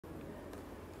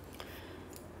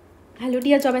Hello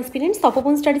dear job aspirants,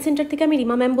 তপোবন study centre থেকে আমি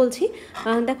Rima ma'am বলছি।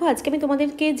 দেখো, আজকে আমি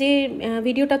তোমাদেরকে যে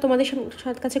ভিডিওটা তোমাদের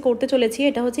কাছে করতে চলেছি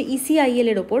এটা হচ্ছে ECIL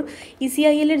এর ওপর।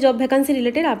 ECIL এর job vacancy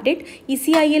related update.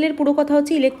 ECIL এর পুরো কথা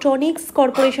হচ্ছে electronics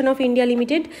corporation of India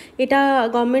limited. এটা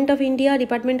government of India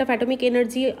department of atomic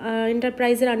energy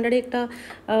এন্টারপ্রাইজের আন্ডারে একটা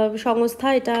সংস্থা।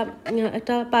 এটা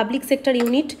একটা public sector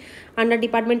unit under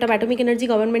department of atomic energy,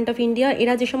 government of India.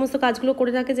 এরা যে সমস্ত কাজগুলো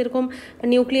করে থাকে, যেরকম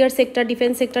nuclear sector,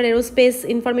 defence sector, aerospace,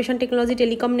 information technology,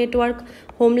 telecom network,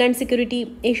 homeland security,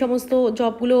 এই সমস্ত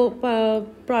জবগুলো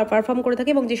পারফর্ম করে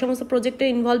থাকে। এবং যে সমস্ত প্রজেক্টে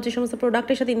ইনভলভ, যে সমস্ত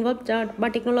প্রোডাক্টের সাথে ইনভলভ বা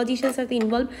টেকনোলজির সাথে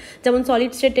ইনভলভ, যেমন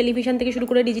সলিড স্টেট টেলিভিশন থেকে শুরু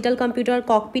করে digital computer,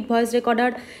 cocopeat, voice recorder,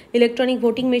 electronic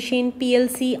voting machine,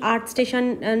 PLC, earth station,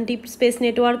 deep space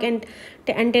network and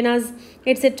antennas,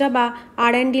 etc. বা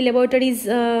R&D laboratories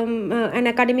and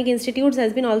academic institutes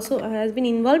has been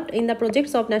involved in the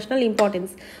projects of national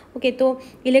importance. ওকে, তো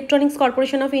electronics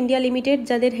corporation of India limited,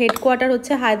 যাদের headquarter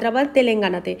হচ্ছে হায়দ্রাবাদ,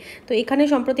 তেলেঙ্গানাতে। তো এখানে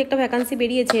সম্প্রতি একটা vacancy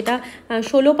বেরিয়েছে, এটা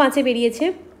 16/5 বেরিয়েছে।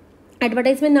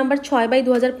 Advertisement number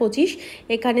 6/2025।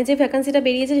 এখানে যে ভ্যাকান্সিটা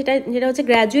বেরিয়েছে যেটা হচ্ছে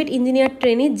গ্র্যাজুয়েট ইঞ্জিনিয়ার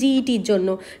ট্রেনি, GETর জন্য।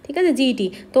 ঠিক আছে, GET।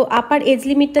 তো আপার এজ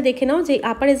লিমিটটা দেখে নাও, যে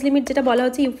আপার এজ লিমিট যেটা বলা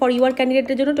হচ্ছে ফর ইউর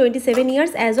ক্যান্ডিডেটের জন্য 27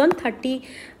 years as on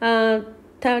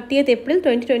 30th April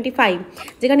 2025।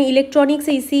 যেখানে ইলেকট্রনিক্স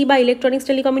EC বা ইলেকট্রনিক্স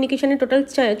টেলিকমিউনিকেশনের টোটাল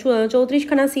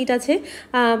 34খানা সিট আছে।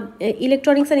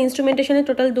 ইলেকট্রনিক্স অ্যান্ড ইনস্ট্রুমেন্টেশনের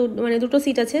টোটাল দুটো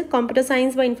সিট আছে। কম্পিউটার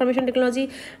সায়েন্স বা ইনফরমেশন টেকনোলজি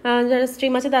যারা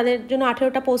স্ট্রিম আছে তাদের জন্য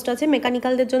 18টা পোস্ট আছে।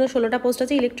 মেকানিক্যালদের জন্য 16টা পোস্ট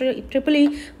আছে। ট্রিপল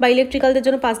বা ইলেকট্রিক্যালদের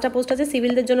জন্য 5টা পোস্ট আছে।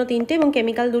 সিভিলদের জন্য 3টে এবং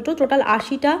chemical 2টো। Total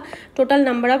 80টা total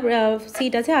number of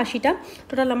seat আছে, 80টা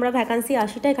টোটাল নাম্বার অফ ভ্যাকান্সি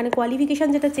 80টা। এখানে কোয়ালিফিকেশান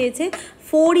যেটা চেয়েছে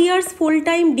 4 years full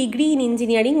time degree in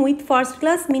engineering with first class,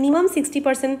 minimum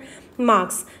 60%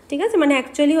 marks. ঠিক আছে, মানে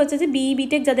অ্যাকচুয়ালি হচ্ছে যে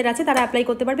B.Tech যাদের আছে তারা অ্যাপ্লাই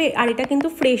করতে পারবে। আর এটা কিন্তু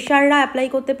ফ্রেশাররা অ্যাপ্লাই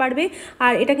করতে পারবে।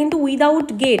 আর এটা কিন্তু উইদাউট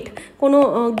গেট, কোনো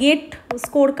গেট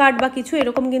স্কোর কার্ড বা কিছু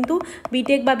এরকম কিন্তু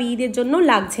B.Tech বা BE-দের জন্য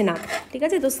লাগছে না। ঠিক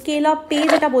আছে, তো স্কেল অফ পে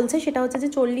যেটা বলছে সেটা হচ্ছে যে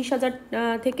 40,000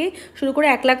 থেকে শুরু করে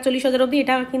 1,40,000 অবধি।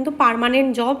 এটা কিন্তু পার্মানেন্ট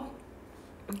জব।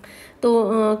 তো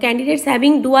candidates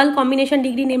having dual combination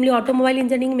degree, namely automobile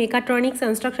engineering, mechatronics,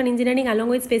 construction engineering along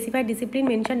with specified discipline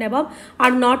mention above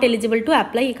are not eligible to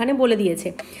apply, এখানে বলে দিয়েছে।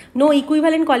 No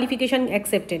equivalent qualification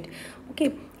accepted. ওকে,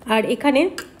 আর এখানে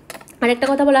আরেকটা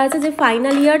কথা বলা আছে যে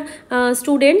final year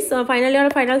students, final year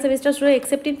final semester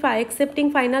student accepting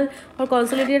final or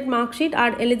consolidated mark sheet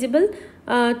are eligible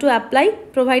to apply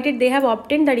provided they have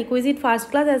obtained the requisite first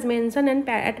class as mentioned and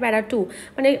at para 2।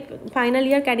 মানে final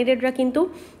year ক্যান্ডিডেটরা কিন্তু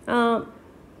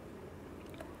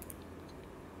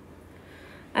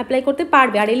apply করতে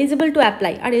পারবে, are eligible to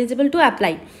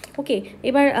apply. ওকে,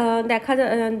 এবার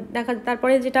দেখা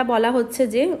তারপরে যেটা বলা হচ্ছে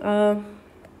যে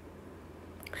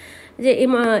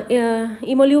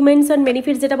ইমোলিউমেন্টস অ্যান্ড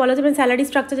বেনিফিটস যেটা বলা হচ্ছে, মানে স্যালারি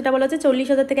স্ট্রাকচার যেটা বলা হচ্ছে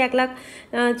 40,000 থেকে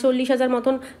 1,40,000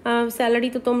 মতন স্যালারি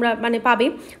তো তোমরা মানে পাবে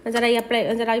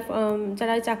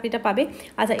যারা চাকরিটা পাবে।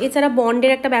 আচ্ছা, এছাড়া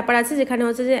বন্ডের একটা ব্যাপার আছে, যেখানে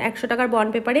হচ্ছে যে 100 টাকার বন্ড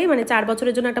পেপারে মানে 4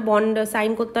 বছরের জন্য একটা বন্ড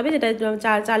সাইন করতে হবে, যেটা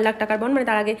 4 লাখ টাকার বন্ড, মানে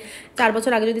তার আগে 4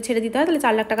 বছর আগে যদি ছেড়ে দিতে হয় তাহলে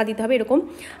 4 লাখ টাকা দিতে হবে এরকম।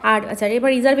 আর আচ্ছা,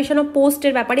 এবার রিজার্ভেশন অফ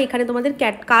পোস্টের ব্যাপারে এখানে তোমাদের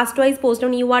কাস্ট ওয়াইজ পোস্ট,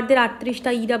 যেমন ইউআরদের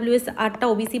 38টা, EWS 8টা,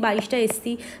 OBC 22টা, SC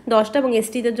 10টা এবং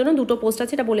STদের জন্য 2টো পোস্ট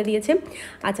আছে, এটা বলে দিয়েছে।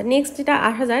 আচ্ছা, নেক্সট যেটা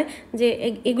আসা যায় যে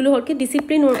এগুলো হচ্ছে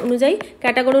ডিসিপ্লিন অনুযায়ী,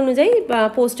 ক্যাটাগরি অনুযায়ী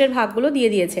পোস্টের ভাগগুলো দিয়ে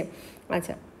দিয়েছে।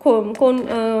 আচ্ছা, কোন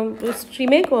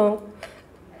স্ট্রিমে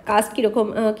কাস্ট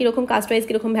কীরকম কাস্ট ওয়াইজ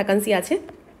কীরকম ভ্যাকান্সি আছে।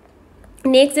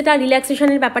 নেক্সট যেটা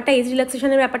রিল্যাক্সেশনের ব্যাপারটা, এজ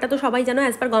রিল্যাক্সেশনের ব্যাপারটা তো সবাই জানো,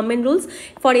 as per government rules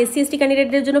for SC ST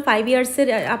ক্যান্ডিডেটদের জন্য 5 ইয়ার্সের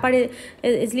আপার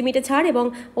এজ লিমিটে ছাড় এবং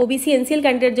OBC NCL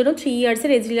ক্যান্ডিডেটের জন্য 3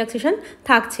 ইয়ার্সের এজ রিল্যাক্সেশন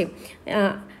থাকছে।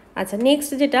 আচ্ছা,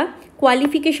 নেক্সট যেটা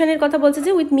কোয়ালিফিকেশানের কথা বলছে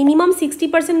যে with minimum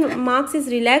 60% marks is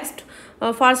relaxed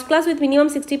first class, with minimum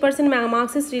 60%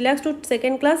 marks is relaxed two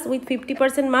second class with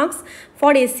 50% marks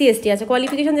for SC ST। আচ্ছা,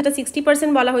 কোয়ালিফিকেশান যেটা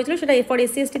 60% বলা হয়েছিল সেটা ফর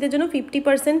SC STদের জন্য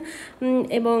 50%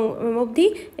 এবং অবধি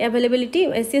অ্যাভেলেবিলিটি,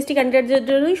 SC ST ক্যান্ডিডেটদের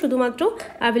জন্যই শুধুমাত্র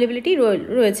অ্যাভেলেবিলিটি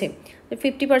রয়েছে।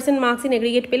 50% মার্কস ইন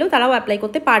এগ্রিগেট পেলেও তারাও অ্যাপ্লাই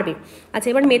করতে পারবে। আচ্ছা,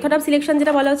 এবার মেথড অফ সিলেকশন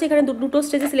যেটা বলা হচ্ছে, এখানে দুটো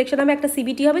স্টেজে সিলেকশন হবে, একটা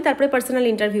CBT হবে, তারপরে পার্সোনাল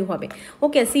ইন্টারভিউ হবে।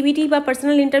 ওকে, CBT বা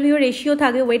পার্সোনাল ইন্টারভিউ রেশিও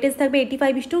থাকবে, ওয়েটেজ থাকবে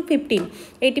 85:15,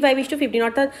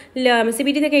 অর্থাৎ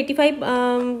CBT থেকে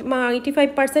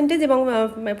 85% এবং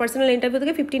পার্সোনাল ইন্টারভিউ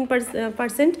থেকে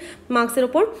 15% মার্কসের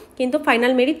ওপর কিন্তু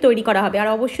ফাইনাল মেরিট তৈরি করা হবে। আর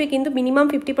অবশ্যই কিন্তু minimum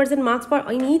 50% marks for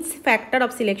in each factor of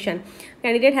selection.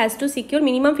 Candidate has to secure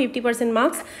minimum 50%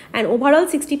 marks and overall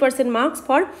 60% marks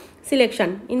for selection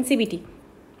in CBT.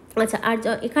 আচ্ছা, আর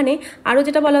এখানে আরও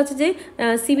যেটা বলা হচ্ছে যে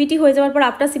সিবিটি হয়ে যাওয়ার পর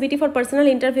আফটার সিবিটি ফর পার্সোনাল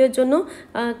ইন্টারভিউর জন্য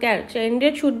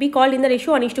candidate should be call in the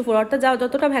ratio 1:4, অর্থাৎ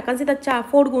যতটা ভ্যাকান্সি তার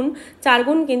 4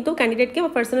 গুণ কিন্তু ক্যান্ডিডেটকে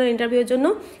পার্সোনাল ইন্টারভিউর জন্য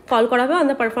কল করা হবে on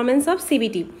the performance of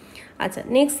CBT. আচ্ছা,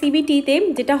 নেক্সট সিবিটিতে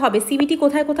যেটা হবে, সিবিটি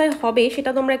কোথায় কোথায় হবে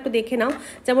সেটা তোমরা একটু দেখে নাও।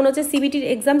 যেমন হচ্ছে সিবিটির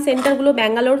এক্সাম সেন্টারগুলো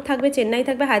ব্যাঙ্গালোর থাকবে, চেন্নাই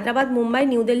থাকবে, হায়দ্রাবাদ, মুম্বাই,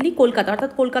 নিউ দিল্লি, কলকাতা,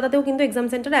 অর্থাৎ কলকাতাতেও কিন্তু এক্সাম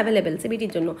সেন্টার অ্যাভেলেবেল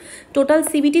সিবিটির জন্য। টোটাল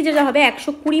সিবিটি যেটা হবে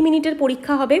 120 মিনিটের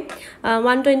পরীক্ষা হবে,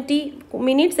 120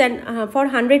 minutes and for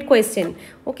 100 question.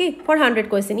 Okay, for 100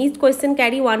 question, each question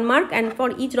carry 1 mark and for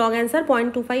each wrong answer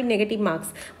 0.25 negative marks,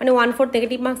 মানে 1/4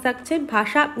 নেগেটিভ মার্কস থাকছে।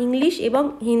 ভাষা ইংলিশ এবং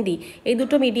হিন্দি এই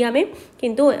দুটো মিডিয়ামে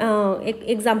কিন্তু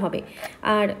এক্সাম হবে।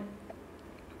 আর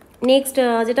নেক্সট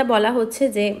যেটা বলা হচ্ছে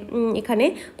যে এখানে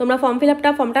তোমরা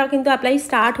ফর্মটা কিন্তু অ্যাপ্লাই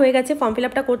স্টার্ট হয়ে গেছে। ফর্ম ফিল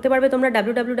আপটা করতে পারবে তোমরা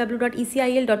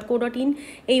www.ecil.co.in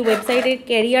এই ওয়েবসাইটের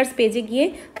ক্যারিয়ার্স পেজে গিয়ে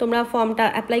তোমরা ফর্মটা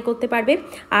অ্যাপ্লাই করতে পারবে।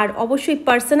 আর অবশ্যই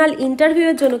পার্সোনাল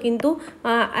ইন্টারভিউয়ের জন্য কিন্তু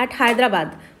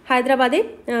হায়দ্রাবাদে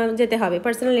যেতে হবে,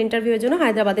 পার্সোনাল ইন্টারভিউয়ের জন্য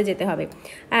হায়দ্রাবাদে যেতে হবে।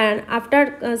 And after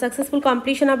successful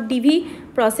completion of DV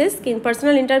process,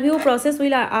 personal interview process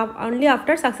will only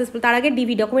after successful, তার আগে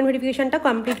ডিভি ডকুমেন্ট ভেরিফিকেশনটা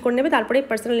কমপ্লিট করে নেবে, তারপরে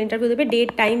পার্সোনাল ইন্টারভিউ দেবে। Date,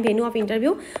 time, venue of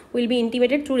interview will be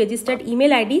intimated through registered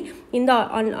email ID in the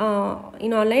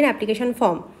online application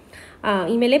form,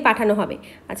 ইমেলে পাঠানো হবে।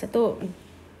 আচ্ছা, তো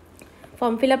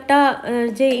ফর্ম ফিল আপটা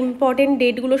যে ইম্পর্টেন্ট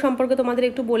ডেটগুলো সম্পর্কে তোমাদের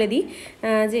একটু বলে দিই,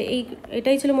 যে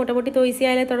এটাই ছিল মোটামুটি। তো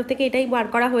ECIL-এর তরফ থেকে এটাই বার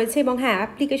করা হয়েছে। এবং হ্যাঁ,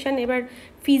 অ্যাপ্লিকেশান, এবার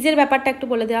ফিজের ব্যাপারটা একটু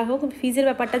বলে দেওয়া হোক। ফিজের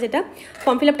ব্যাপারটা যেটা,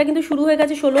 ফর্ম ফিল আপটা কিন্তু শুরু হয়ে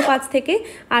গেছে 16/5 থেকে,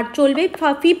 আর চলবে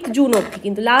 5th জুন অবধি,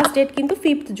 কিন্তু লাস্ট ডেট কিন্তু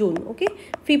 5th জুন। ওকে,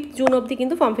 5th জুন অবধি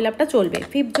কিন্তু ফর্ম ফিল আপটা চলবে,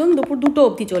 5th জুন দুপুর 2টো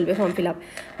অবধি চলবে ফর্ম ফিল আপ।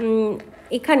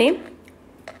 এখানে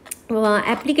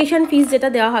অ্যাপ্লিকেশান ফিস যেটা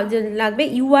দেওয়া লাগবে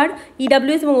UR,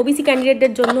 EWS এবং OBC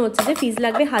ক্যান্ডিডেটদের জন্য হচ্ছে যে ফিস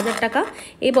লাগবে 1000 টাকা,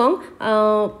 এবং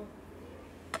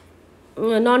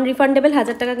নন রিফান্ডেবল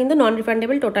 1000 টাকা, কিন্তু নন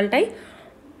রিফান্ডেবল টোটালটাই।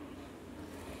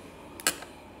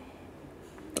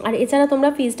 আর এছাড়া তোমরা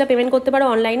ফিজটা পেমেন্ট করতে পারো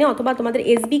অনলাইনে, অথবা তোমাদের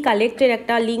SB কালেক্টের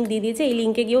একটা লিঙ্ক দিয়ে দিয়েছে, এই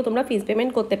লিঙ্কে গিয়েও তোমরা ফিজ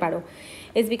পেমেন্ট করতে পারো,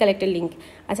 SB কালেক্টের লিঙ্ক।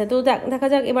 আচ্ছা, তো দেখা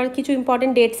যাক এবার কিছু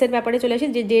ইম্পর্টেন্ট ডেটসের ব্যাপারে চলে আসি।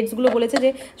 যে ডেটসগুলো বলেছে যে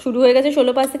শুরু হয়ে গেছে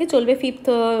 16/5 থেকে, চলবে 5th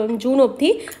জুন অবধি।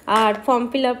 আর ফর্ম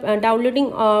ফিল আপ, ডাউনলোডিং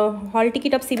হল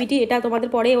টিকিট অফ সিবিটি, এটা তোমাদের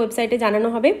পরে ওয়েবসাইটে জানানো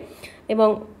হবে। এবং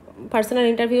পার্সোনাল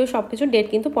ইন্টারভিউ সব কিছু ডেট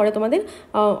কিন্তু পরে তোমাদের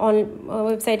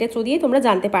ওয়েবসাইটের থ্রু দিয়ে তোমরা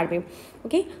জানতে পারবে।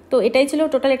 ওকে, তো এটাই ছিল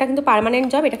টোটাল। এটা কিন্তু পার্মানেন্ট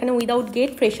জব, এটাখানে উইদাউট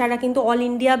গেট, ফ্রেশাররা কিন্তু all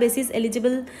India basis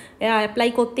eligible, apply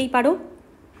করতেই পারো।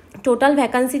 টোটাল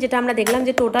ভ্যাকান্সি যেটা আমরা দেখলাম,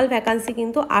 যে টোটাল ভ্যাকান্সি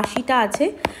কিন্তু 80টা আছে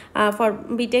ফর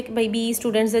B.Tech বা BE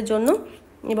স্টুডেন্টসদের জন্য।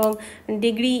 এবং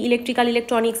degree electrical,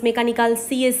 electronics, mechanical,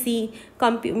 CSE,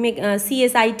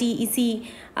 CSIT, ECE,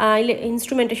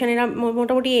 instrumentation, এরা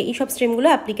মোটামুটি এইসব স্ট্রিমগুলো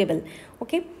অ্যাপ্লিকেবল।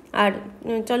 ওকে, আর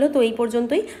চলো তো এই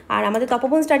পর্যন্তই। আর আমাদের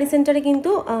তপোবন স্টাডি সেন্টারে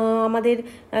কিন্তু আমাদের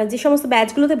যে সমস্ত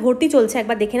ব্যাচগুলোতে ভর্তি চলছে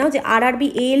একবার দেখে নাও। যে RRB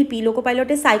ALP লোকো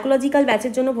পাইলটের সাইকোলজিক্যাল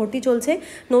ব্যাচের জন্য ভর্তি চলছে,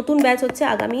 নতুন ব্যাচ হচ্ছে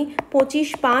আগামী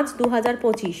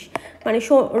 25/5/2025, মানে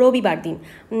রবিবার দিন।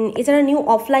 এছাড়া নিউ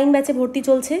অফলাইন ব্যাচে ভর্তি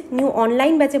চলছে, নিউ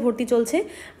অনলাইন ব্যাচে ভর্তি চলছে,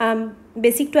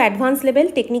 basic to advance level,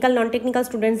 technical, non technical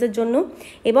স্টুডেন্টসদের জন্য।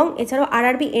 এবং এছাড়াও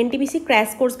RRB NTPC ক্র্যাশ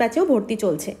কোর্স ব্যাচেও ভর্তি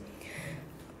চলছে।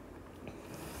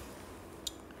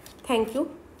 Thank you.